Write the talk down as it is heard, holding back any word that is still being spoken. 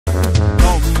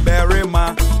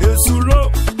berema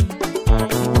esuro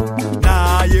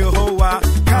na Yehowa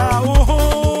kawo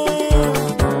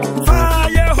fa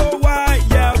Yehowa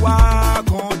yewa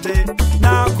konte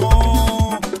na ko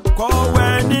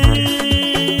weni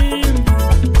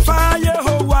fa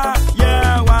Yehowa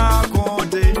yewa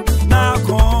konte na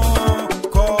ko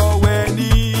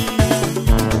weni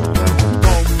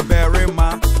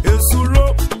berema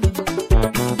esuro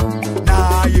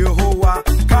na Yehowa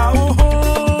kawo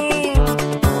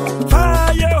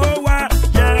fa Yehowa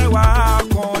yewa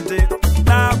konte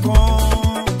na ko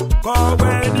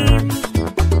weni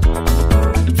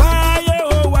fa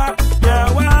Yehowa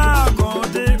yewa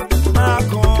konte na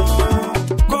ko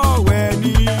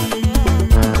weni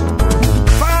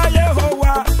fa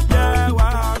Yehowa yewa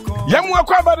konte Yamwa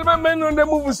kwa badema menu nde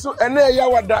move so ene ya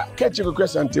wada kechi ko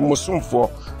kwesante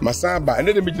musumfo masaba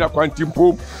ene de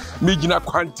migina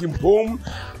kwantimpom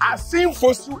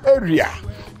asinfo su area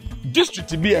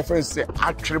district BFN say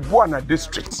Atwereboana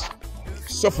district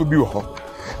sofu bi ho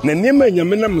na nema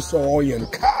nyame na mso oyen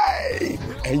kai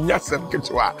enya sem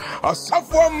ketwa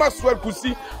asafo maswar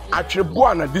kusi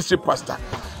Atwereboana district pastor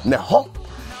na ho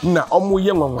na omo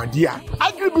ye nwanwade a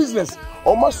agri business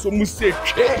omo so mu se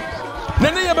twe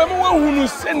na ne ye be mo hunu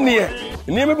sene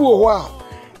ne me bi wo ho a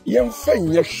ye mfa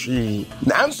nya hwe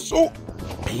na nso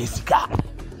pesika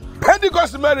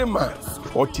Pentecost merima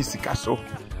otisika so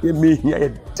ye mehia ye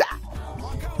da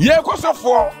ye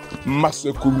kosofo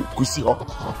masaku kusi ho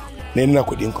na nna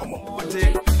kodi nkomo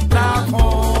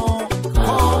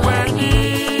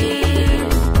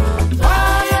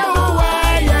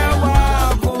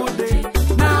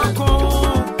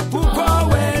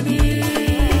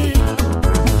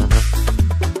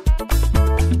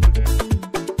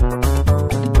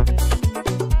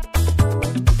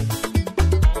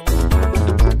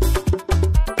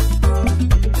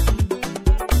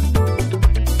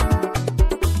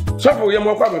Sofo ye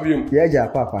mo kwa babiem ye ja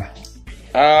papa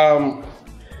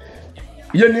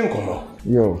ye ni nkomo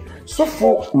yo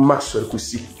Sofo maswar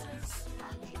kusi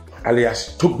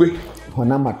alias Togbe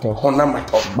honamato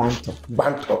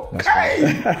banto kai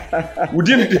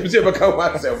udin de se baka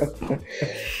wasem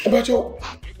abacho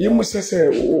ye musese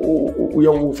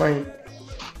wo fine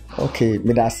okay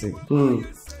me dase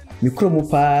mikromu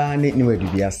pa ni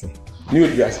wadubiase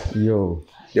yo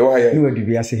you would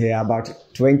be here about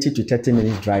 20 to 30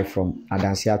 minutes drive from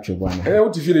Atwereboana.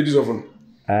 What do you feel this often?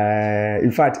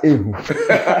 In fact,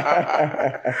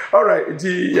 all right,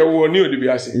 you new to be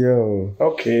yo.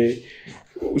 Okay.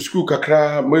 School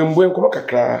kakra,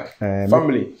 kakra,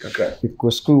 family kakra.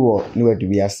 Because school new to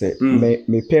be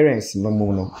my parents no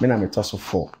me na me toss of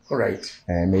 4. All right.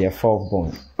 Me a 4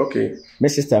 born. Okay. My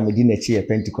sister me didn't achieve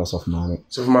Pentecost of mommy.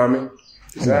 So mommy.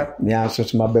 Is that? Yeah, so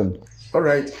to my bem. All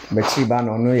right. But she ban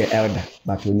on no elder,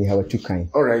 but we have 2 kind.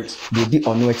 All right. They did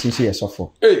on no chin she suffer.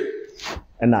 Hey.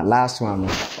 And that last one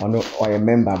on no or a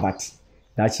member, but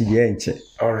that she ain't.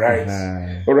 All right.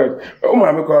 All right. Oh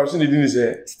my God, so didn't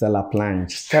say Stella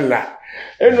Planche. Stella.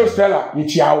 No Stella, you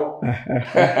chow.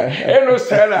 No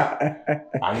Stella.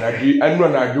 And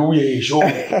I do we show.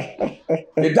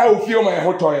 The down feel my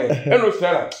hot toy. No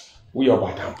Stella. We are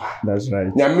batampa. That's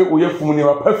right. Nyame we fumuni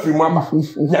wa perfume mama.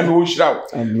 Nyame wo shiraw.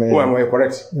 Wo am we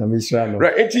correct. Nyame shiraw.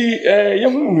 Right. Enti ye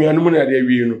hu nuanu mu na de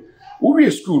awie no. Wo we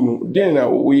school no den na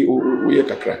we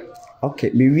kakra. Okay,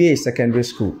 me we secondary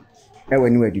school. E we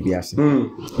ni we do biase.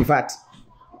 In fact,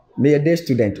 me a day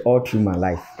student all through my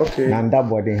life. Okay. Na that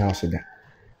boarding house there.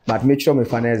 But make sure my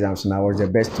final exams and I was the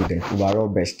best student, overall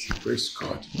best. Praise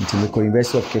God. Until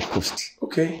University of Cape Coast.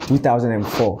 Okay.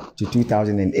 2004 to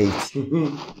 2008.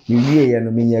 You year no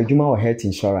me adwuma health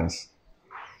insurance.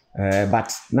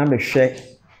 But na me share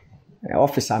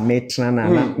officer mate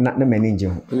na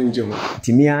manager.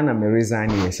 Timia na me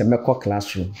resign here se me call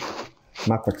classroom.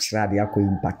 Ma ko kira de akọ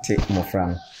impact mo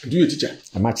fran. Do you teacher?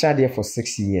 I'm a child there for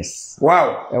 6 years.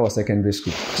 Wow. That was secondary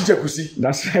school. Teacher Kusi.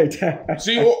 That's right. So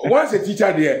you once a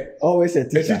teacher there. Always a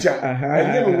teacher. A teacher.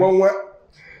 And then one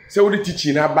say we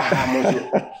teaching na ba mo.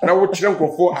 Na wo kire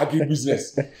nkofo agri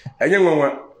business. Enye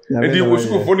nwanwa. E dey wo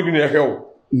school for no bi na hell.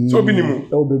 So bi ni mu.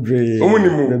 Oh bebre.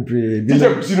 Bebre.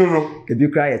 Teacher Kusi no. Can you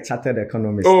cry a chartered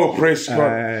economist? Oh, praise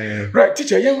God. Right,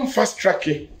 teacher, you fast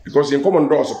tracking because you come on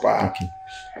doors pa. Okay.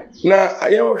 Now,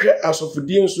 I am as of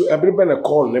the so everybody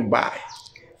call me by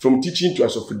from teaching to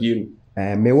as of the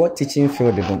me what teaching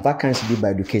field the vacancy be by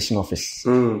education office.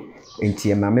 In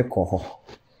TMA coho.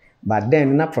 But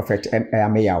then na prophet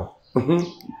Ameyaw.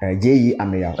 JE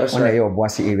Ameyaw. One year of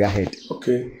Boise area head.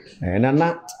 Okay. And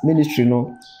na ministry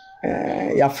no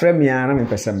ya frame me na me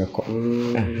pese me ko.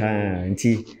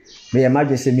 Nti me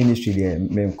emergency ministry there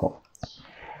me ko.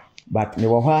 but me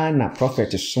wa na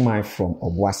prophet sumai from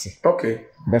Obuasi. Okay.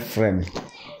 Be friend.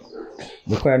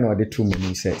 Because no the two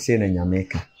men say na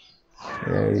Jamaica.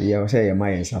 You say your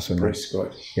my so no. Praise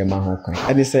God. Your man ho kan.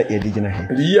 And say you did na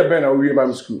he. The year ben we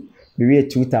were school. We were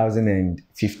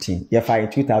 2015. Yeah, fine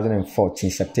 2014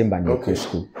 September no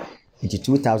school. Into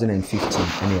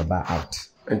 2015 and you back out.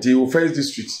 Until first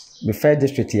district. The first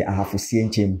district here I have to see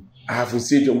in I have to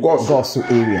see your Gosu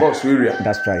area. Gosu area.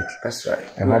 That's right. That's right.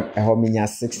 I have me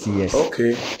 60 years.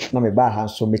 Okay. Now me back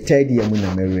so me third year mun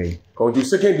na me. Oh, the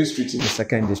second district. The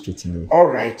second district in. All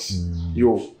right.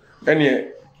 Yo. Any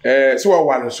so I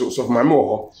want so for my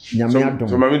mo. So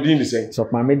my doing the same. So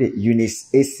my the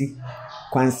Eunice AC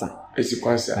Kwansa. AC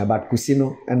Kwansa. About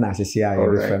Kusino and asese I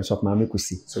reference of Mama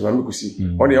Kusi. So Mama Kusi.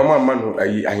 On the man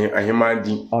I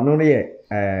din. Ono ye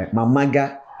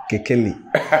Mamaga Kekeli.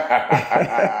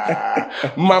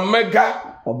 Mamaga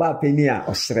Oba peni a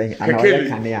osren ana oya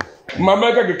kanea.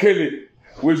 Mamaga Kekeli.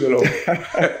 Where's the Lord?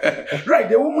 Right,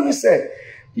 the woman said,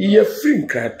 "Ye free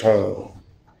kraton."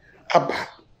 Abba.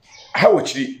 How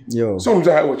much yo? Some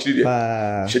how much did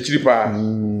Shechiri pa.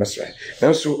 That's right.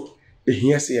 And so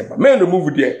here say about men the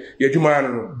move there, ye juma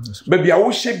baby I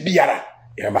will she biara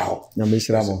yaba ho. Na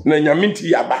mesramo. Na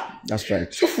nyaminti yaba. That's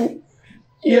right. So fu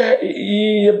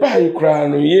ye ba ye kra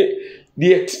no ye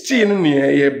de titi no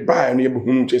ne ye ba no ye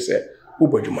behunu che say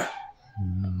ubadwuma.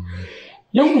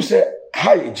 Young say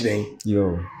how you jine?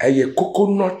 Yo. A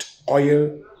coconut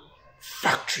oil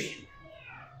factory.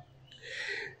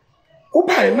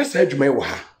 Uba na say adwuma wo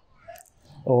ha.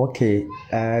 Okay,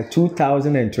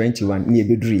 2021 near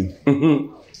bedri.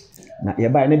 Na ye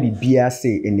ba na bibia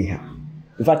say anyhow.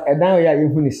 In fact, edan ya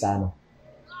yehu ni sa no.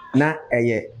 Na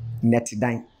eye net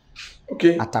dan.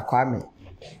 Okay. Atakwame.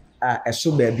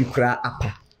 Eso ba bi kura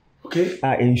apa. Okay.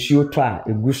 Ensuo to a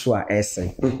eguso a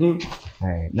ese.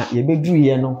 Na ye bedru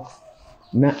ye no.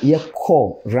 Na ye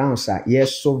call rounds a ye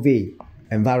survey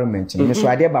environment. Me so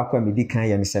ade ba kwa me di kan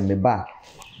ye ne se me ba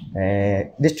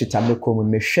district ameko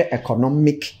me hwe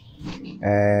economic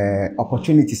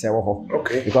opportunities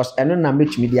okay. Because I don't know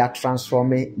which media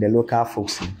transforming the local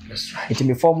folks. That's right. It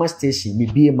me former station me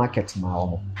be a market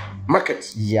ma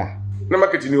market. Yeah. Na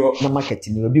market ni ho. Na market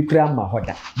ni obi kura ma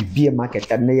hoda. Be a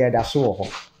market and na yeda so ho.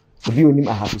 Obi onim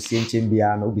I have to see nchen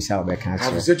bia na obi sa obeka I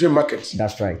have to market.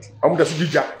 That's right. Am da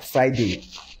sujija Friday.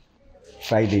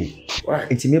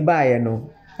 Right. It me buy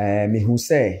no me hu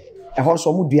say e ho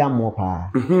so mu dua mo pa.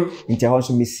 Nti ho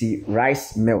so me see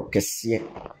rice mill kese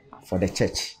for the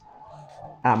church.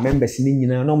 Members ni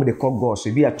nyina no mo de call God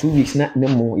so be a 2 weeks na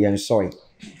mo yen soy.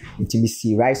 Nti me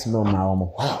see rice mill ma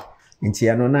omo. Wow. Nti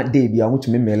ya no na day bia mo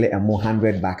tumi mele emo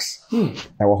 $100.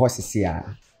 E wo ho sisi a.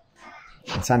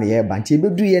 Nsane ye ba nti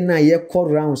bedu ye na ye call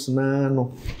rounds na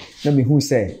no. Na me hu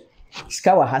say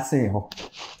ska wa hasen ho.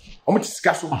 They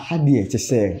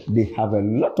have a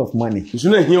lot of money.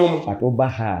 But over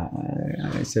her,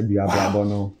 said you have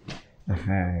bono.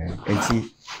 And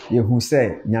see, you who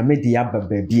say, Yamedia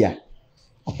Babia,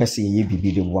 a person ye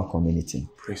be the work community.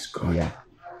 Praise God. Yeah.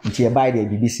 And you buy the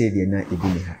BB say they're not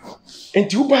even her.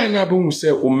 And you buy an album say,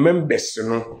 O members,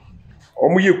 no,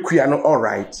 or you creano, all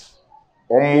right.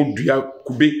 Omudia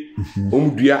Kube,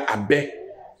 Omudia Abe.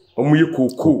 Omuye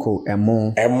koko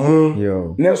emo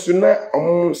yo nanso na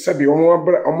omo sabi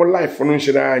omo life no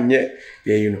nhira anye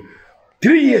ye you know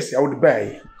 3 years I would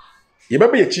buy ye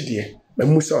baba ye chide ba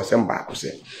musa osem ba ko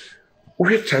se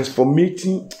we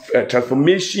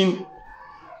transformation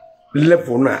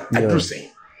level na adrusing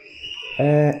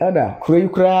ada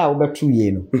kura obetu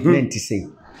ye no 90 say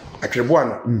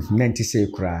Atwereboana 90 say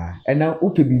kura na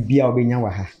upe bibia obenya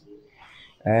wa ha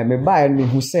me buy no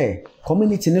hu say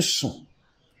community ne so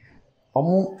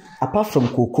apart from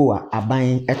cocoa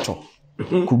aban eto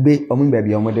kube omo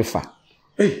baabi omo de fa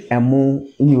emo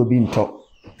ni obi nto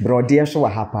brode so wa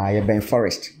hapa ye ben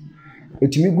forest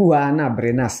etumi gu ha na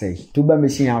bre na sei to ba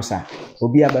machine house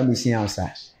obi aba machine house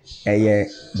eye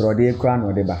brode kra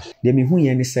no de ba de me hu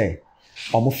ye ni sei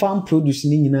omo farm produce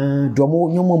ni nyina do omo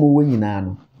nyomo mo wo nyina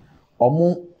no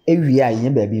omo ewia ye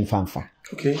baabi mfamfa.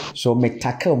 Okay, so me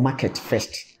tackle market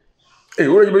first. Hey,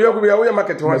 what you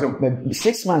market was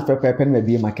 6 months prepare me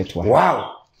be market one.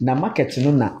 Wow. Na market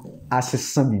no na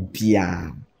asesa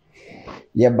bibia.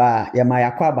 Yeba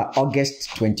yakwa ba August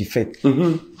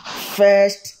 25th.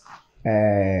 First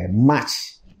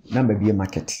March na be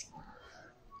market.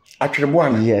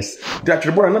 Atwereboana. Yes. The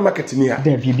Atwereboana na market ni ha.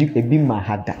 There be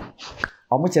mahada.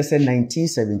 Omo chese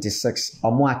 1976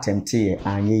 omo attempt ye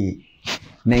anye.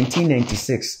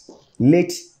 1996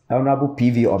 late Honorable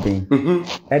PV Obin,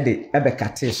 ebe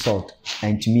kate salt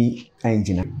and to me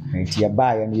engine. And to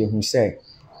buy and you who say,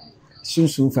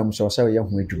 sunsun fam so ye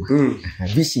ho adwuma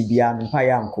vision bia no pa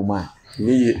ya nkoma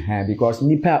because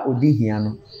nipa odi hia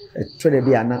no twede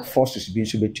bia na forces bi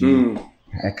so betumi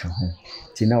eka ho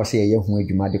ti na o se ye ho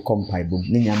adwuma de compile bom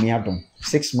ne nyame adom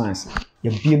 6 months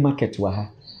ye bie market wa ha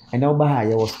and now ba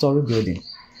ye was story building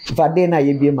if I dey na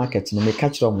ye bie market no me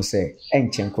catch them say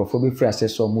enche nkrofo be free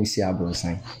access so mu isi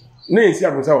abronsan na isi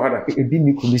abronsan wa hada e bi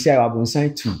mi ku mi say abronsan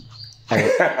 2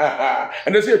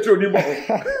 and they say true ni bo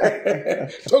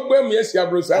so gbe mi isi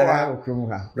abronsan wa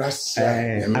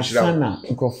asana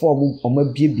nkrofo o ma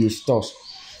bie stores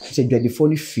say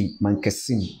dwadifo free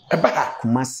mankasim eba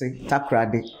kumase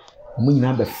takrade mo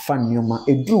nyina be fan nyoma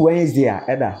edu Wednesday a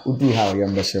eda udu ha o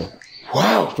yamba show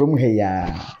wow from here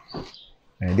ya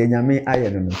de nyame aye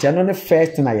no no ti no ne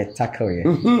first na ye tackle ye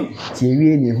ti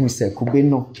ewie ni hu se kube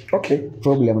no okay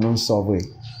problem no solve it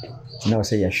ti na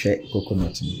say ye hwe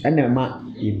coconut ni ena ma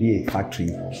ye bie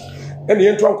factory ena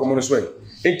ye nto ankomo no so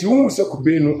enti hu se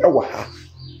kube no e wa ha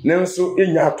nanso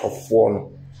enya atofo no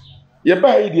ye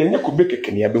ba yi de enya kube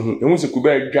keke ne abehu hu se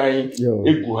kube adwan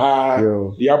egu ha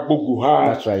ya bogu ha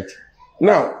that's right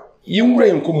now yimre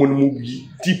enkomo no mu bi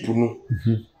deep no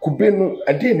kube no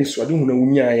ade ni so ade hu na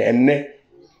wunya ya enne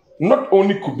not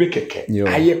only kube keke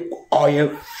aye oil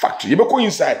factory you be go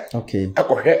inside okay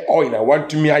akohwe oil na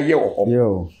want me aye wo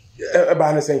yo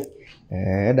ba na say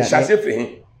that shase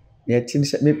free yeah tin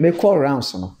me call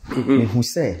rounds no me hu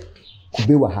say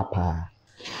kube wa ha pa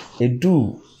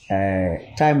edu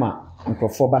timer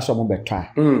nkrofo ba so mo betwa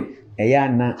eya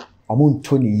na omo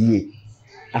ntoni yie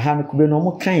aha no kube no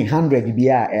omo kan 100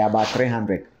 bia about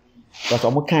 300 but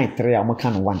omo kan 3 omo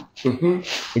kan 1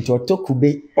 it to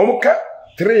kube omo kan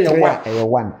 3 and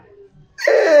 1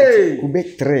 hey kube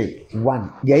 3 1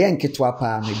 dia ya nketwa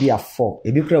pa me bia 4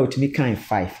 ebi kura otimi kan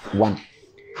 5 1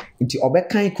 nti obe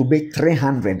kan kube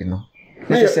 300 no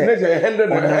na say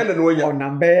 100 on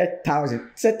number 1000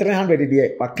 say 300 dia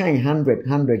ba kan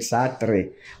 100 sa 3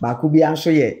 ba kubi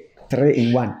anso ye 3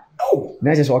 in 1 oh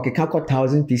na say okay kan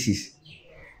 1000 pieces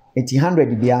enti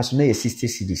 100 bia anso na ye 60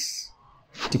 cedis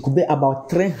ti kube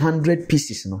about 300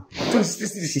 pieces no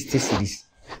 60 cedis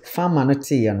farmer no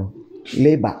te ya no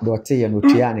labor do te ya no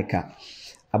tuanika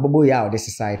abobo ya o de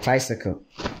sisai tricycle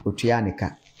o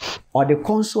tuanika o de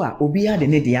konso a obi ya de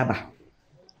ne de aba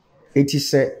eti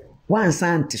se one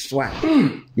cent so a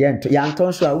ya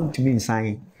ntonso a untumi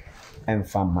nsan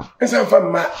emfama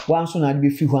one so na de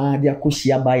fi ho a de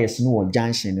akohia bias no wo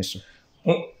junction ne so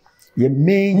ye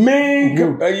main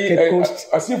Pentecost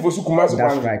asifo su kuma so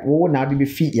that's right wo na de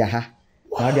fi ya ha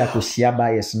na de akohia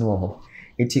bias no ho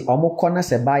eti omukọ na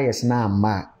se bias na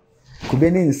ama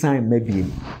kube ni nsan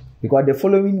mabiem because the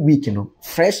following week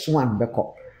fresh one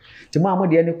beko timo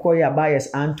de ne call ya bias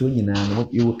anto nyina no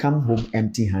you will come home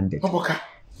empty handed oboka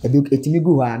etimi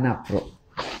gu ha na pro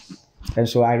and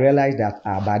so I realized that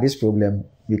about this problem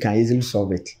we can easily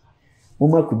solve it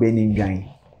mama kube ni ndwan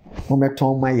mama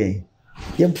ton maye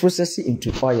you process it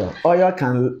into oil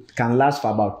can last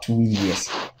for about 2 years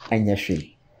and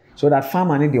yeshwe so that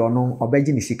farmer need the ono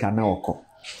obeji ni sika na oko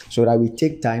so that we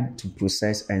take time to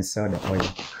process and sell the oil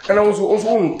and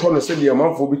also ton say the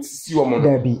man for bit si wo mo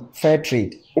there be fair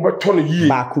trade obe ton yi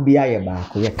ba ku bia ye ba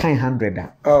ku ye kan 100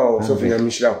 oh so for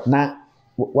mishra na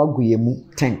waguye mu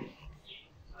 10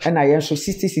 and I so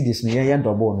 60 cedis no ye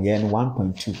double no ye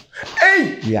 1.2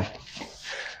 hey yeah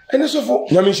and so for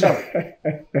nyamisha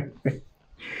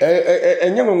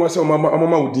enye nwa se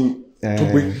mama udin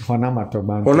honamato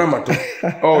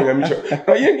oh nyamisha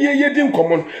na ye din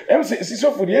common em si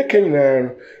so for ye kan na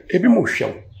ebi mo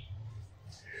hwew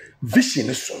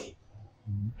vision so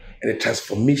and the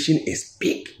transformation is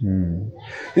big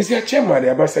this is a chairman the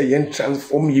abasa yen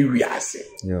transform you wiase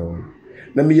yo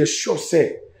na me sure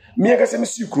say me aka say me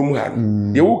si krum ha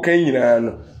ye wo kan nyina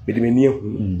no me de mani ahu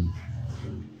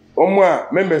omo a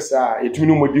members a etumi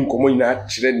no modi nkomo nyina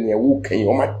kire ne wo kan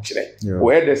o ma kire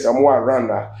wo e de samo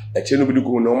around a kire no bi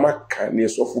go no ma kan ne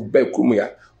sofo ba krum ya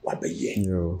wa ba ye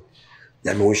yo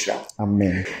ya me wo shira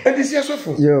amen and this is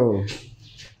sofo yo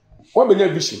wa be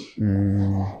vision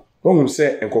won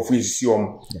say enkofo isisi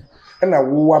om na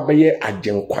wo wa ba ye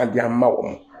agenkwa de ama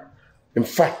wo in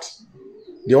fact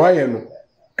the why no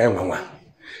enwanwa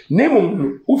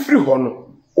nemu ufiri ho no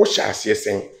wo sha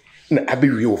asesen na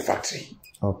abewie wo factory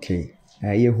okay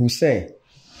ye hu say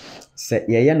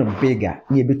ye no bigger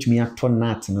na ye betumi ato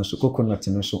nut no so coconut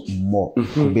no so more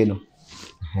kube no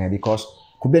because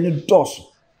kube no dos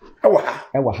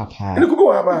ewa ha pa ni kube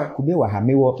wa ba kube wa ha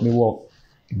mewo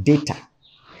data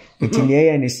etini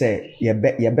ye ni say ye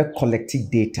be collecting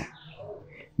data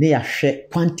na ya hwe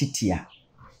quantity a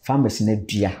farmers na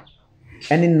dua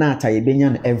any nut ye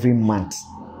benya every month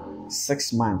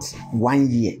 6 months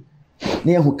 1 year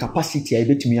na yɛhu capacity a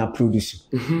yɛbɛtumi produce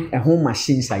ɛho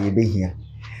machines a yɛbɛhia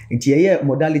nti yɛyɛ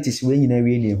modalities wei nyina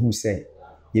wie na ɛhu sɛ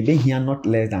yɛbɛhia not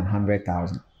less than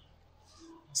 100,000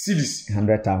 cities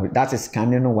 100,000 that is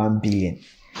scanning 1 billion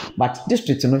but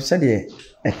district no said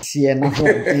a tier na ho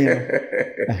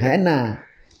na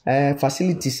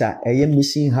facilities a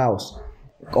machine house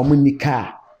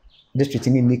communica district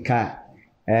ni car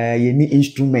yɛni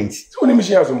instruments so ni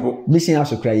machine house mbo machine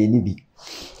house kra yɛni bi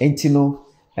enti no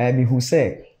me hu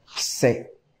sɛ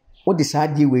what is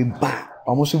hard we ba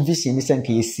almost vision ni sɛ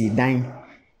yɛsi dan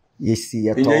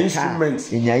yɛsi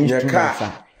instruments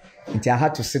and I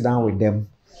had to sit down with them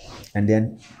and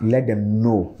then let them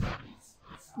know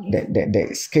the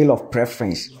scale of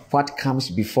preference, what comes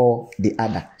before the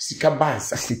other. Sika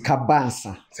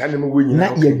bansa.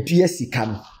 Na yedua sika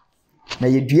no. Na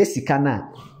yedua sika na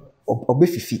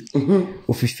obefifi.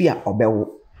 Ofifi a obewo.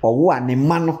 Owo a ne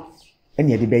ma no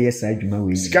ene de beye sa adwuma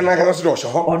we. Sika na kan so do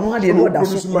hye ho. Ono ade no da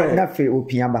so na fe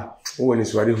opiaba. Wo ni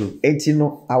swade hu. Enti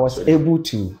no I was able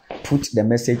to put the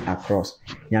message across.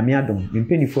 Nyame adom,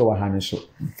 mpenifo wa ha no so.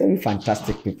 Very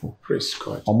fantastic people. Praise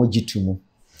God. Omo gitumu.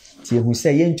 Ti ehu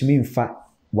say yentumi mfa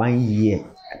 1 year.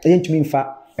 Yentumi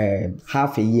mfa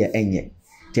half a year enye.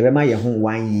 Ti be ma ye ho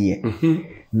 1 year.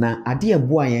 Na ade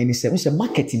abo ayan ni say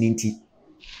marketing nti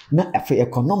na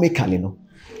economically no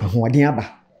ahoden aba.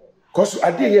 Cause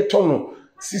ade ye tono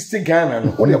 60 Ghana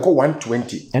no wo de ko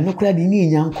 120. Eno kra de ni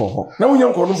nya nko ho. Na wo nya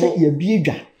nko no bo. Ye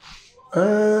biedwa.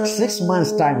 6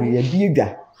 months time ye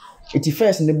biedwa. Iti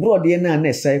first ne broad ye na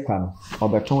esai kwa no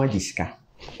obeton agisika.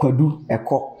 Kwadu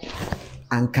eko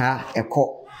anka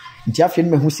eko nti afi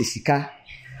me hu sesika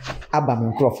aba me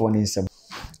nkrofo ne nsam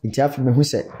nti afi me hu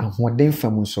se ahoden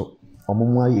fam nso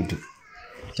omomo ayedu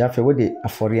nti afi wo de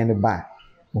afore ne ba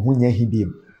hu nya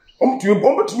hibiem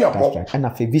omtumi abo ana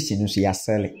fe vision nso ya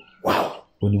sele wow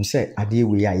onim se ade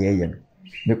we ya ye no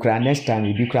me kra next time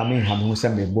we bi kra me ham hu se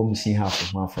me bom sin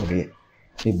house ho afore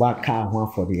me ba ka ho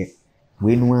afore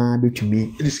we no a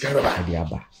betumi ade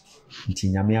aba nti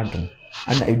nyame adom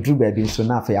ana edru ba bi so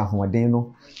na afa ya hoden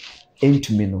no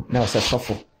entumi no naose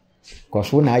sofo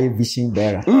cause wo na aye vision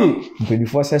bearer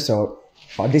 24 says so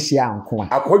odisi anko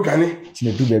a akodwane ti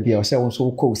na du ba bi o se won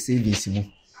so ko savings mu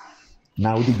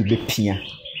na wo di bi pia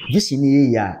vision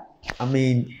ye ya I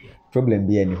mean problem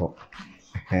bi ani ho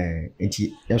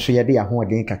enti so ye de ya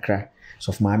hoden kakra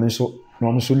so for maame so na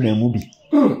o so na mu bi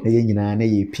na ye nyina na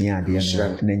ye pia ade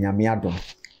no na nyame adom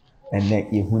ene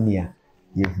ye hunia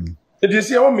ye hu it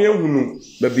is your me hunu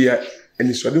babia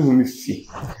ani so de hu mi fi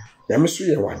na me so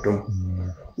ye wadom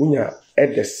unya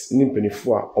edes ni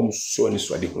mpanifo a omso ani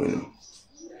so de hu no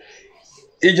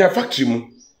eja factory mu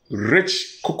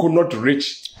rich coconut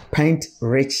rich paint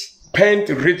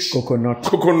rich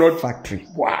coconut factory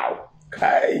wow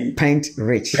kai paint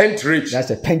rich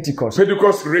that's a Pentecost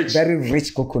rich very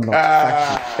rich coconut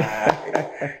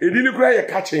factory it didn't cry a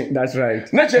catching that's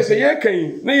right na che say ye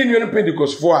kan na ye nuan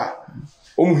Pentecost for a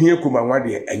omhie kuma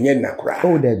nwade enye na kura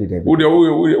oh David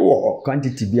wo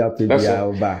quantity bia pe bia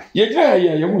oba ye gira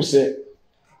ye hu se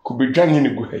kubedwane ne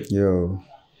gu hai yo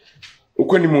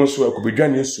ukoni mo so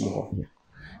kubedwane esum ho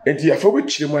enti afa bo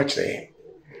kire mu a kire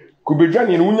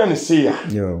kubedwane ne wunya ne se ya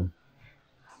yo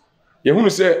ye hu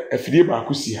se afidie ba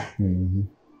akosi ha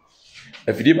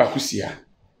afidie ba akosi ha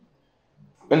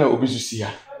na obisu si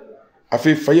ha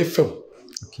afa fa ye fam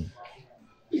okay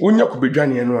wunya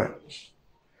kubedwane no a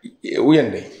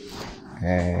uyende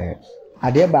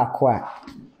ade ba ko a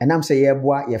enam se ye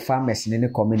boa ye farmers ne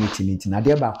community ni na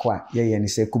ade ba ko a ye ne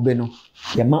se kube no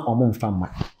ye ma omo mfama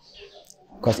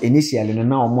because initially no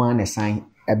na omo an sign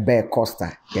e be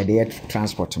costa ye de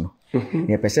transport no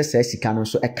ye pese se sika no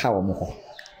so e ka omo ho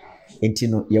enti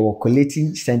no ye wo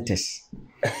collecting centers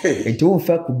enti wo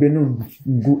fa kube no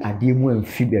ngu ade mu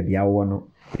amfi bia wo no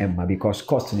emma because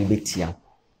cost no betia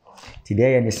ti de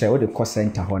ye ne se wo de cost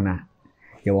center ho na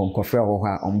ye won kofre ho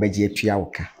ha ombeje atua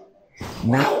woka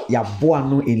na ya boa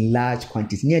no in large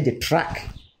quantities near the track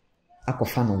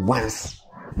akofa no once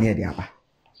near the aba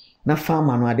na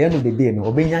farmer no at the end of the day no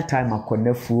obenya time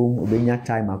akona fuom obenya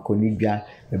time akoni dwa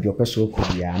be opeso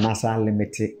okobia na sa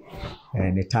limit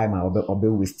the time obe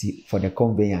waste for the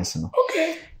conveyance no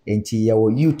okay enti ya wo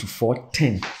youth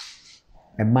 410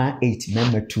 ema 8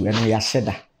 member 2 eno ya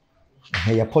sheda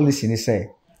ya policy ni say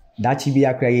that be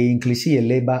akra ye increase your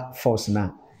labor force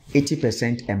na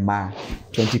 80% ema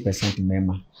 20%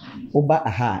 mema oba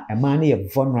aha ema na ye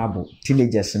vulnerable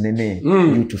teenagers ne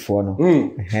youth for no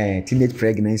teenage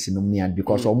pregnancy no me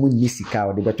because omo ni sika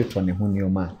o de betoto ne ho ne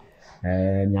oma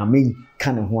nyame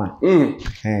ka ne ho a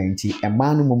nti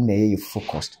ema no mom na ye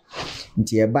focused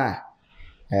nti eba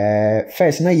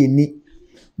first na ye ni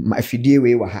afidie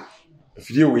we wa ha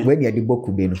Fie we. When you the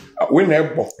kube no. We na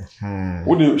ebo.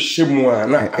 Wo de hyemu a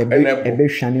na ebe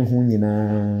hwane ho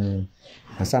nyina.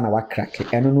 Asa na wa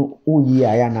crack. Eno no uyi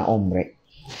aya na omre.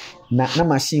 Na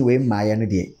machine we maaye no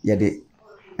de ye de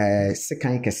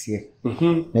sekan kese.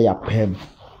 Na ya pem.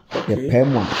 Ya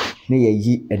pem a na ye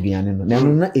yi aduane no. Na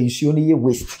no na ensuo no ye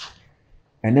waste.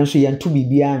 Eno so ye nto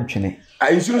bibia antwene.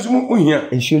 Ensuo no so mu hia.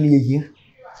 Ensuo no ye hia.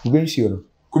 Ube ensuo no.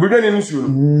 Kubedwa ne ensuo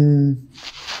no.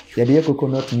 Ya de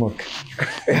coconut milk.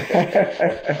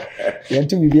 Ya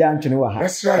nto bibia antwene wa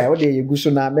ha. Wo de ye gu so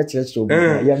na betre so.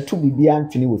 Ya nto bibia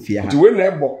antwene wo fie ha. Ti we na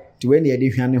ebo. Ti we na ye de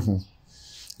hwane ho.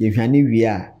 Ye hwane wie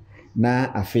a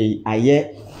na afei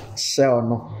aye shell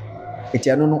no.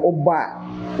 Etiano no oba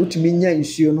utumi nya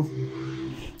nsuo no.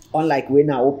 Unlike we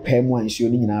na wo pem a nsuo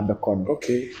no nyina abekọ no.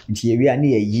 Okay. Nti ye wie a na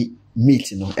ye yi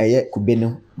meat no eye kube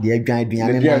no de adwan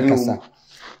aduane no kasa.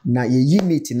 Na ye yi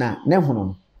meat na hono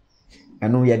no.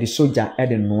 Eno ye de soja e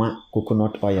de noa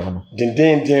coconut oil no.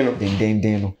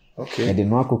 Den no. Okay. E de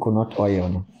noa coconut oil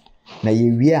no. Na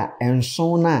ye wie a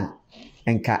enson na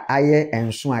enka aye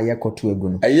enson aye koto egu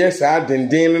no. Aye sa den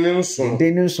ne nson.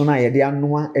 Den ne nson na ye de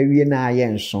anoa awie na aye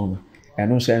enson no.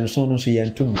 Eno so enson no so ye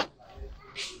ntum.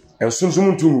 Enson so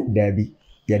mutum. Dabi.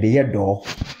 Ye de ye do.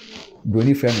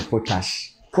 Broni friend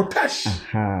potash. Potash.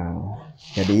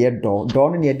 Ye de ye do. Do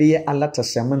no ye de ye alata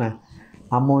semana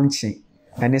amonchi.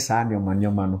 Ene sa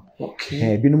nyoma no.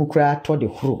 Okay. Binum kura to de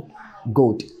horo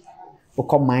gold.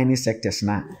 Oko mining sectors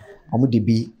na omo de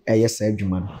bi sa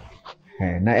adwuma no.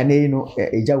 Na ene no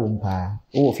eja wo mpa.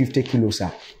 O 50 kilos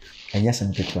a enya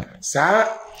sempetua. Sa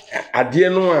ade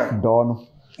no a do no.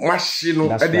 Mashi no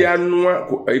ade anoa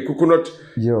coconut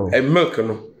milk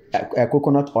no.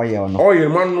 Coconut oil no. Oil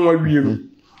man no awie no.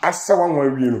 Asa wan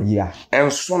awie no. Yeah.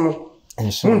 Enso no.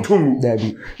 Enso.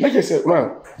 Dabi. Na je say man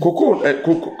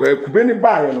kube ni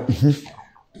bae no.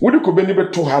 Wo de kube ni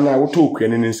beto ha na wo to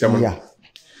okuane ni nsem no. Yeah.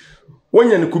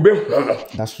 Wonya ni kube.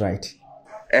 That's right.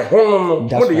 Hono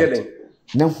no. Wo de yeden.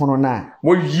 Na hono na.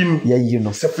 Wo yi no. Ya yi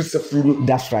no. Sefru no.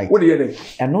 That's right. Wo de yeden.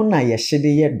 Eno na ye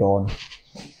hede ye do no.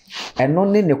 Eno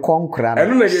ne konkra no.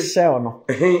 Eno na ye shell no.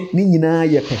 Ni nyina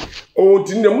ye pe. O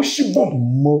ti ne mo shibom.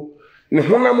 Mo. Ne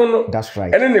honam no. That's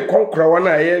right. Eno ne konkra wa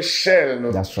na ye shell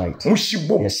no. That's right. Mo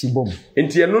shibom. Yes, shibom.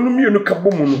 Enti eno no mienu ka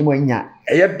bom no. Mo nya.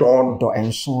 Eye do no. Do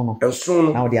enso no. Enso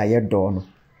no. Na wo de aye do no.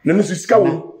 Na no sika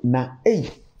wo. Na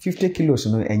 50 kilos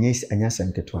no enya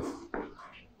semketo.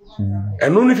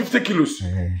 Eno ni 50 kilos.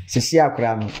 Sisi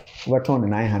akra no we ton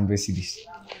 900 cedis.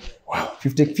 Wow.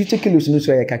 50 kilos no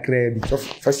so ya kakra bi.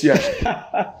 Fasia.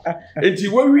 Enti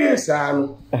wo wie sa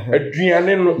no.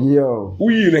 Aduane no. Yo.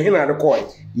 Uyi na hina de koy.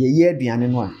 Ye aduane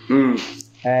no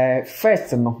a.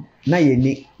 First no na ye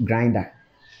ni grinder.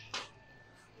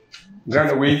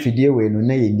 Grinder we. Fidie we no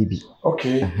na ye ni bi.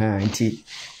 Okay. Nti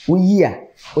uyi a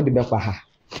wo de bekwa ha.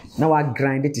 Na wa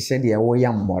grind it say de wo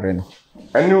ya mmore no.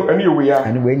 Ani we ya.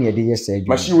 Ani we ni de yes say.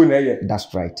 Machine we na ye.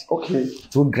 That's right. Okay.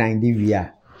 To grind it we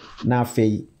a. Na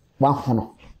fei wa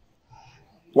hono.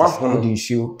 Di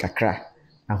show kakra.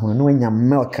 Ahono no anya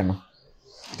milk no.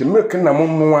 The milk na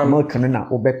momwa. Milk no na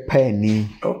obepa ni.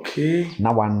 Okay.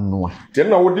 Na wanoa. Then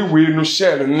na wo de we no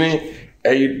shell ni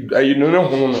ayi no na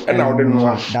hono no. Na wo de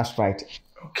no. That's right.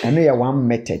 Okay. And ya one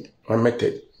method. One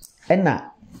method. And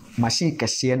na machine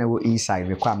kese na wo inside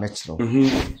require metro.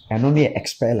 And no na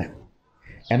expeller.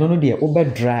 And no de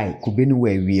obe dry kube no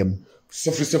we wiem.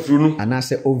 Sefru no.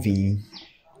 Anase oven.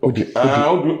 Okay.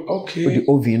 Okay. The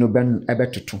oven no ben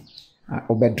ebe tutu.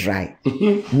 Obe dry.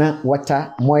 Na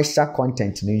water moisture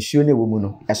content no nsuo na wo mu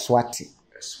no eswati.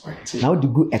 Now the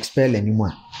good expeller ni mu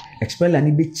a. Expeller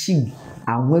ni be chim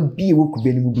anwa bi wo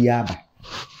kube ni mu bi aba.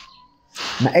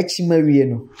 Na echima wie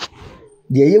no.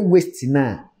 De ye waste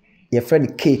na ye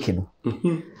friend cake no.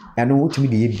 Ano wotumi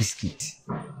de ye biscuit.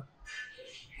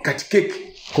 Cat cake.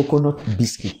 Coconut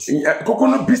biscuit.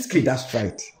 Coconut biscuit. That's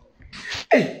right.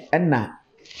 Hey. And na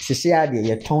sisia de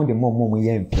ye ton de mom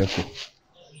ye mpreko.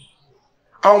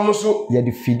 Almost ye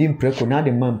de feeding mpreko na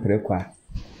de man mpreko a.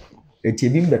 Eti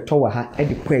bi mbeto wa ha e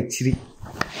de kwa akiri.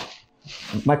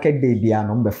 Market day bia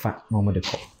no mbefa no mo de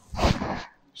ko.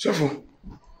 Sofo.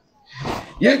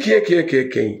 Ye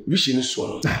vision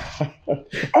so.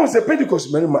 On the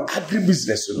Pentecost man ma agri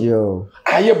business no. Yo.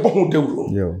 Aye bon de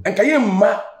wuro. Yo. Enka ye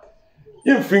ma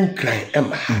ye fin cry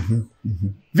ema.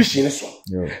 Vision so.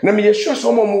 Yo. Na me ye sure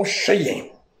so mo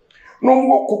hwe no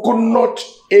mo coconut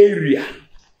area.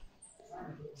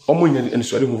 Omo nya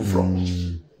ensori hu from.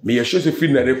 Me ye sure se fi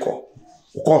na rekọ.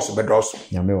 Course be dos.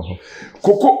 Ya me wo ho.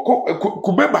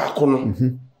 Kube ba ko no.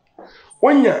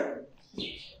 Wonya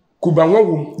kubanwa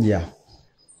wom. Yeah.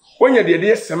 Wonya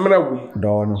de semra wom.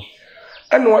 Do no.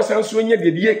 Ana wasan so wonya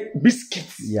de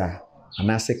biscuits. Yeah.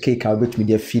 and I say cake I'll bet me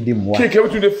the feeding one. Cake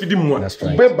out to the feeding one. That's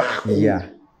right. Yeah.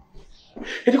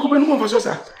 And you come for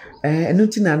sir.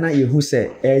 Nothing na you who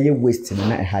say you wasting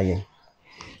na higher.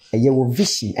 You will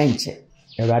vision enche.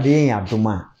 Erade yen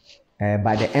adoma.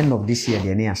 By the end of this year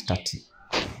the near start.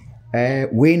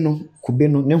 We no kube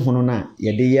no ne hono na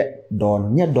ye de ye do no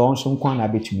nye do nso nkwa na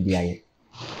betumi dia ye.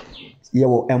 Ye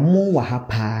wo emu wa ha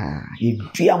pa. Ye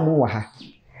dua mu wa ha.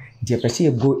 The person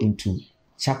you go into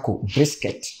charcoal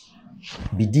brisket.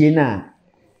 Bidie na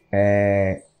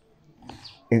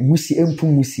musi empu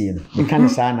musi no. Me kan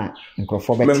sa na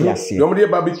nkrofo beti ase. No me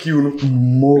barbecue no.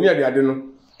 Mo. Ni ade no.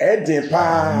 Eden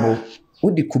pa. Mo.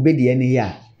 Udi kube de ne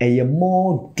ya. Eye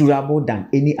more durable than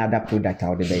any other product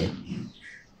out there.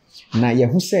 Na ye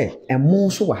hu say emu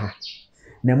so wa ha.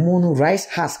 Na emu no rice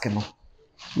husk no.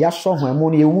 Ya so ho emu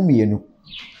no ye wumienu.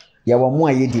 Ya wo mo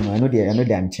ayedi no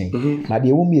de anchen. Na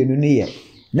de wumienu ne ye.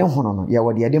 Ne hono no ye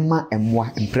wo de ma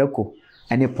emwa mpreko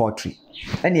ene poultry.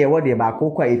 Ene ye wo de ba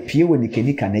akokwa epie wo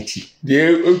nikanika nachi.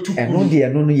 De otu. Eno de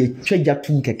eno no ye twaja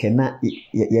tum keke na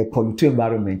ye pollute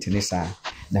environment ne sa.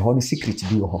 Na ho no secret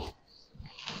bi wo ho.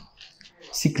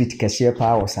 Secret kese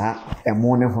pa wo sa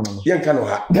emo ne hono no. Yenka no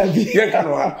ha. Yenka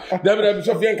no ha. David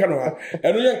so yenka no ha.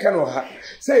 Eno yenka no ha.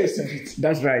 Say secret.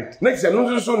 That's right. Next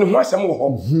no so ne ho asem wo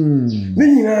ho. Ne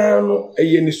nyina no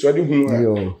eye ni so de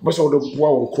hu. Bo so do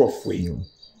boa wo crofo yi.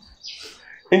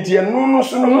 Enti eno no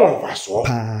so no ho fa so.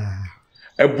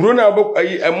 Eburo na abok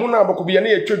ayi emu na abok bia na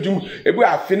ye twadum ebu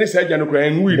afe ne sa gya no kra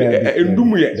enwu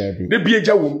endum ye. De bia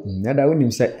gya wo. Na da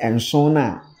wonim se enso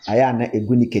na aya na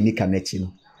egu ni kenika na chi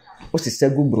no. O se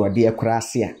segu brode e kra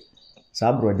ase a.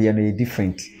 Sa brode no e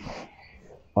different.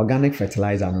 Organic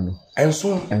fertilizer no.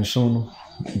 Enso no.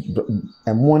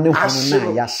 Emu ne hono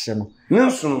na ya hye no.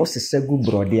 Nenso. O se segu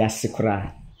brode ase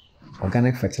kra.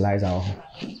 Organic fertilizer ho.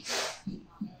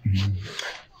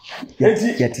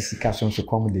 Yet is castle so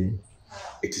comedy.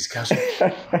 It is castle.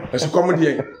 As a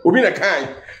comedy. Obi na kai.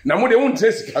 Na mo de won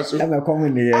tres castle. Na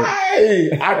comedy. Ai,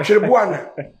 Atwereboana.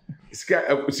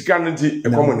 Sika nti e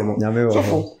common mo. So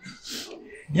for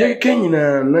ye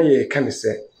kenyina na ye kan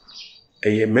se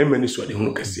eye mema ni so de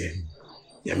hunu kase.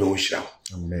 Ya me wo hira.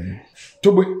 Amen.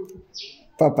 Togbe.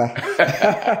 Papa.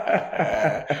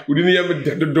 Udi ni ya me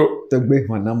dodo. Togbe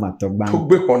hona matogban.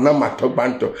 Togbe hona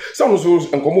matogbanto. Some so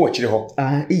enkomo wo kire ho.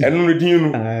 Enu no din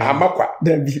nu amakwa.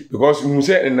 Dabi. Because you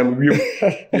say enam wiem.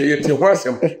 Ye te ho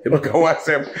asem. E baka ho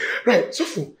asem. Right, so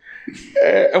for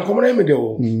enkomo na me de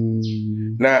o.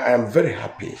 Now I am very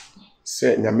happy.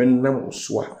 Say nyamenam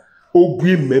so a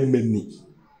ogui memeni.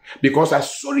 Because I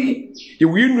sorry you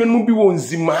will no be won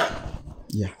zima.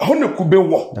 Yeah. Hona kube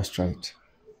wo. That's right.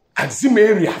 Azim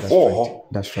area for.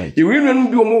 That's right. You will no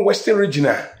be more western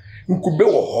regional. Nkube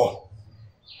wo ho.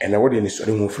 And I would any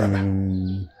sorry mo from.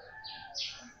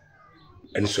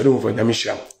 And sorry mo for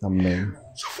nyamisham. Amen.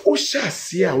 So for sha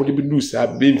sia would be do sa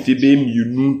be mfi be you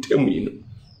nu temu you.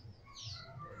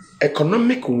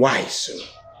 Economic wise,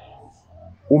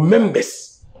 o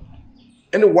members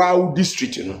and wow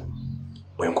district, you know,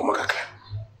 when come kakra.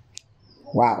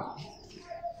 Wow.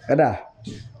 Ada.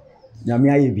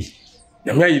 Nyame ayebi.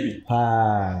 Nyame ayebi.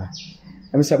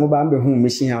 Em se mo ba mbe hu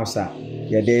machine house a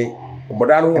ye de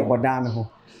obodan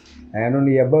ho. No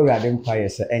no ye bawrade mpa ye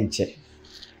se enche.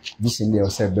 Vision dey o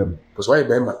se bem. Because why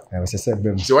bema? O se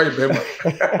bem. So why bema?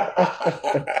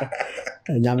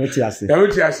 Nyame ti ase.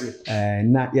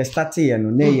 Na ye start ye no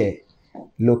na ye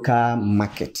local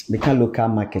market. Me kan local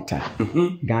marketer.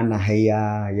 Ghana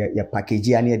haya ye package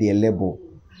ya na ye label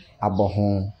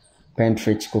aboho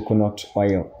Pentecost coconut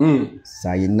oil.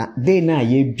 Sa ye na dey na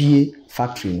ye bie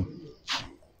factory no.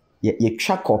 Ye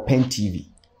track or pen TV.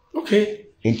 Okay.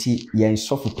 Enti ye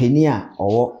nsofu penny a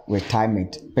or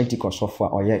retirement Pentecost software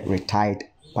or ye retired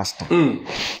pastor.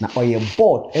 Na oye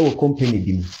board e wo company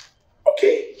bi mu.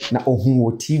 Okay. Na ohun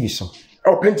wo TV so.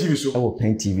 Oh, pen TV so. Oh,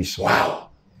 pen TV so. Wow.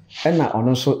 And na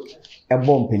ono so e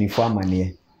bom penifo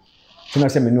amane. Tuna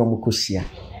se me no mo kosia.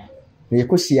 Na ye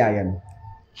kosia ya no.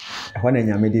 E ho na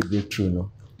nyame de breakthrough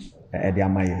no. E de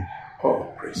amaye. Oh,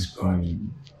 praise God.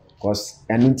 Because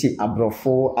anunti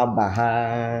abrofo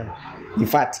abaha. In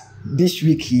fact, this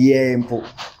week here in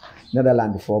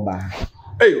Netherlands for baha.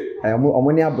 Hey,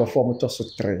 omoni abrofo mo to so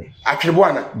 3.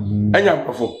 Atwereboana. Anya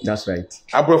abrofo. That's right.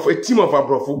 Abrofo, a team of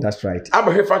abrofo. That's right.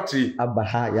 Abahe factory.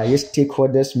 Abaha, ya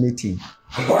stakeholders meeting.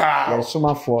 Wow. Ya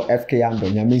suma for FK ando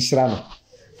nyame hira no.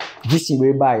 Gisi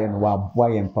we ba ye no wa boa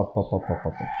ye papa.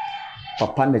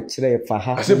 Papa na kire fa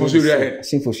ha.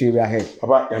 Asimfo so area head.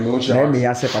 Papa, ya me na me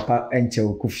ya say papa enche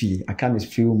okufie. I can is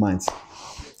few months.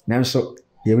 Now so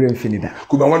ye we infinida.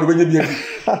 Kuba wan do benye bia.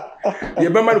 Ye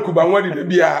be man kuba wan de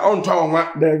bia on to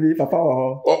anwa. David papa wo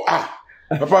ho. Oh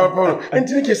Papa, and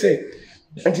didn't you say,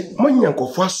 and my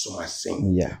uncle for so much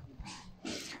sing? Yeah.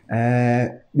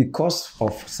 Because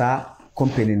of sa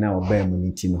company now obey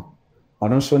money no.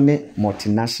 Or also ne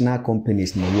multinational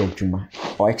companies na ye adwuma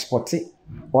or export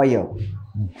oil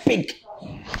big.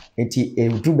 Enti e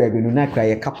do baby no na kra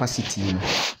your capacity no.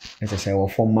 As I say we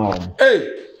form ma. Hey,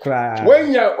 kra.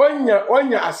 When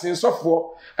you asin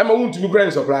sofo, am I want to be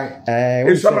grand supply.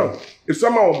 It's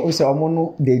somehow. So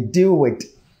omo they deal with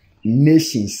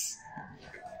nations.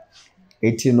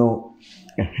 Enti you know.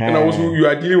 And also you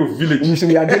are dealing with villages. So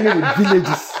we are dealing with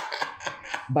villages.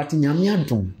 But nyame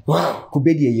adom. Wow.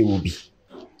 Kube die ye will be.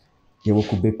 Ye will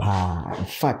kube pa. In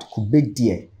fact, kube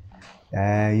die.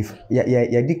 If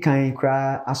ya di kind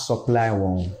cry a supply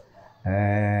one.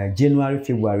 January,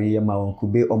 February, ma won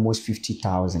kube almost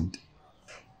 50,000.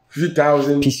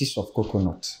 50,000 pieces of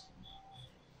coconut.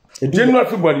 January,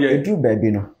 February. Edu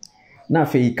baby no. Na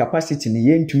fe capacity ni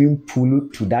ye ntumi pull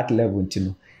to that level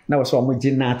ntino. Na wo so omo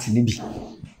ginat ni bi.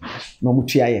 Na omo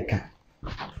tua ye ka.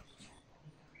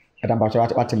 Adam ba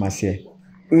what must say.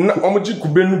 Na omo ji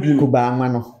kube no bi no. Kuba anwa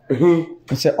no.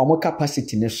 Nse omo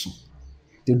capacity ne so.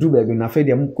 Te du baby na fe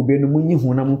de mo kube no munyi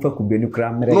hu na mo fa kube no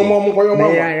kra mre. No mo koyo ma.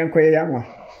 Ya yenkoye ya nwa.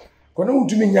 Ko na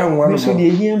ntumi nya nwa no. So de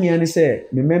ehia mi ane se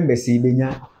me members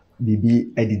benya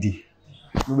bibi adidi.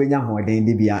 Mo benya ho den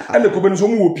de bia. Ane kube no so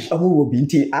mo wopi. Omo wobi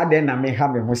nti ade na me ha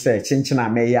me ho se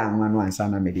chinchina me ya anwa no ansa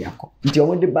na me de akọ. Nti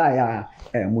omo de ba ya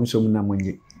mo nso mu na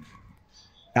monye.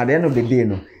 At the end of the day,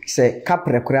 no, say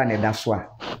capre kura ne daswa,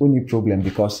 only problem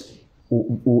because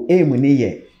we aim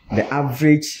ni the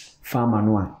average farmer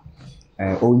no,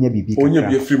 onye bibi. Onye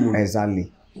bi free mu.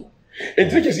 Exactly. And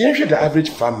trick is you the average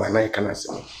farmer na can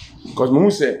say because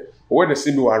mum say where the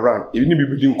same around, even be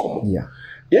building come. Yeah.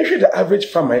 You the average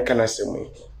farmer can say me.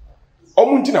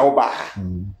 Omunti na oba.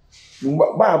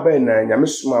 Ba na nyame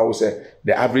suma wo say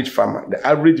the average farmer, the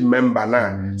average member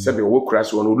na say the work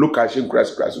class one look at him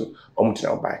class omuti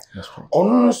na buy.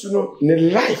 Ono so no ne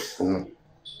life no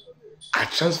a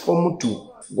transform to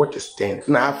what extent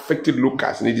na affected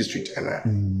locals in the district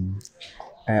and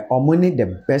omo need the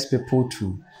best people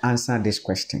to answer this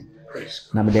question.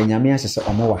 Na me the nyame asese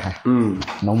omo wa ha.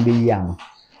 Na omo be yi am.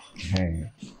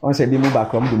 On say bi mo ba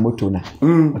krom di moto na.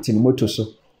 Oti ni moto so.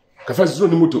 Ka fa so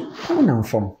ni moto. How na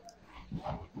form.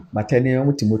 But any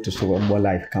motor so on more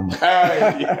life come. To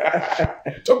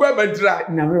go bandra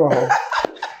na me wa ho.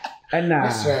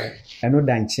 Ana eno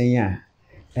dan chen ya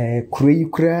kure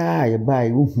kura ye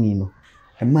bai wo hu no.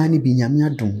 E ma ni bi nyame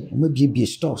adom, o ma bie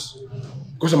stores.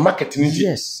 Because market ni.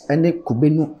 Yes, ene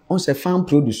kube no on say farm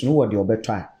produce no what the obeto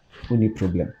a only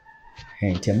problem.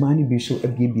 Te ma ni bi so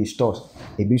bie stores,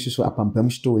 e bi so apampam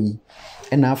store yi.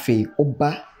 E na afi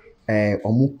oba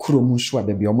omu kuro mu so a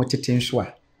be omo tete so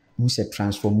a who's a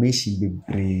transformation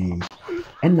be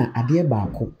and na ade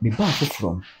baako me ba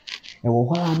from e wo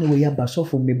hwa na we ya ba so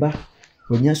from me ba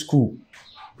wenya school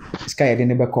sky de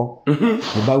ne beko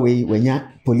me ba we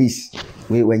wenya police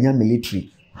we wenya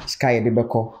military sky de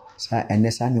beko sa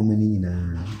enesa nyoma ni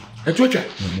nyina etwetwa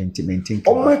maintain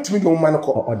o matimi no man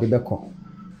ko o de beko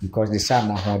because the sun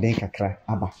na hoden kakra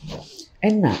aba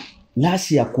and na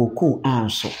last year koko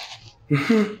anso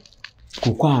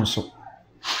koko anso.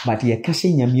 But ye kase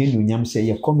nyame nyam say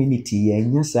your community ye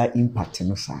nya sa impact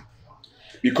no sa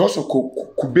because of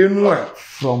kubenu a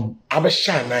from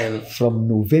abesha nine from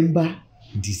November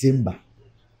December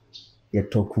ye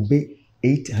to kube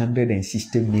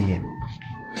 860 million.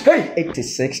 Hey,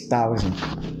 86,000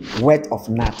 worth of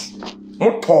nuts.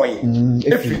 Motoy.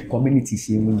 Every community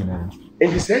see me now.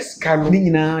 And this is can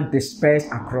now dispersed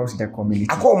across the community.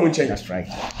 That's right.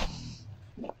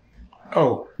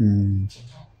 Oh.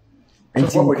 And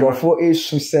for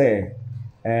issue say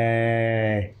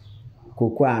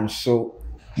koko anso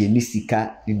ye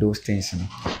nisika in those things no.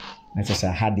 Na just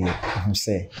I had it who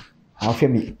say I feel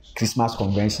me Christmas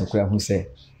convention who say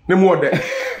no more there.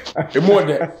 More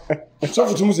there. So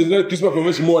for to say Christmas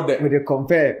convention more there. We dey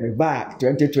compare me back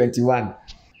 2021.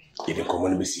 You dey come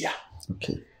on me see ya.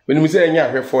 Okay. When we say anya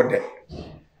here for there.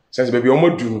 Since baby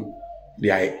omodu they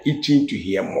are itching to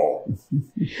hear more.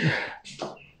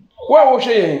 Why was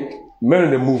she men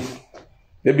on the move?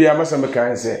 They be a massacre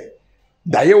and say,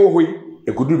 Daye wo hoi,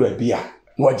 e kudu ba bia,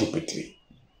 no aje petri.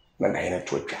 Na na ina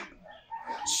tweka.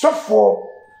 So for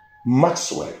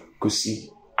Maxwell, kusi,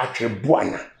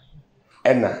 Atwereboana,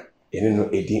 ena, ene no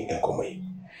edi enkomo yi.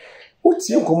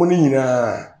 Woti enkomo ni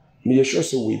nyina, me ye sure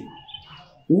say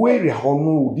we re ho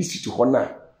no district ho na.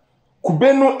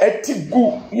 Kube no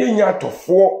etigu ye nya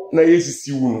atofo na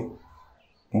yesisi wu no.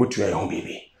 Motu ya ho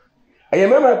bebe. I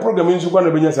remember my program in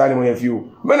Sugana Benya Sani, my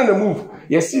few. Men on the move,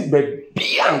 you see, but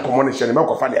beyond communication,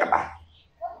 about Fania.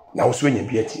 na wo so nya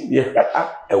biati ye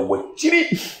hwata ewachiri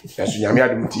eso nyame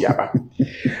adom ti aba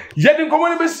ye din komo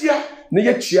ne besia ne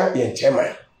ye chia ye nchema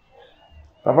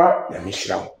papa nyame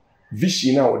hira wo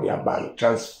vision na wo de aba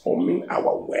transforming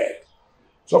our world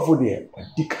so for the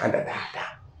dikanda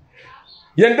dada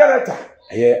ye director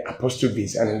ye apostle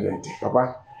base and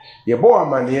papa ye bo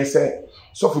amane ye se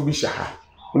so for bi shaha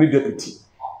oni deputy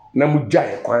na mu gya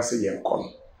ye kwan se ye nkon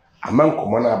aman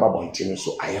komo na aba bonti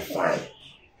so aye fine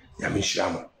nyame hira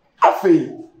mo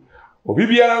afei obi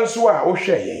biara nso a wo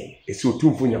hwɛ yɛn esi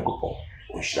otumfo nyankopɔn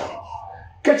o hira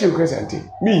kache kwesante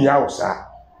mi nya wo sa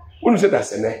unu se da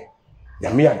sene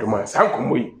nyame adoma sa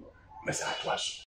nkomo yi mesa atwa so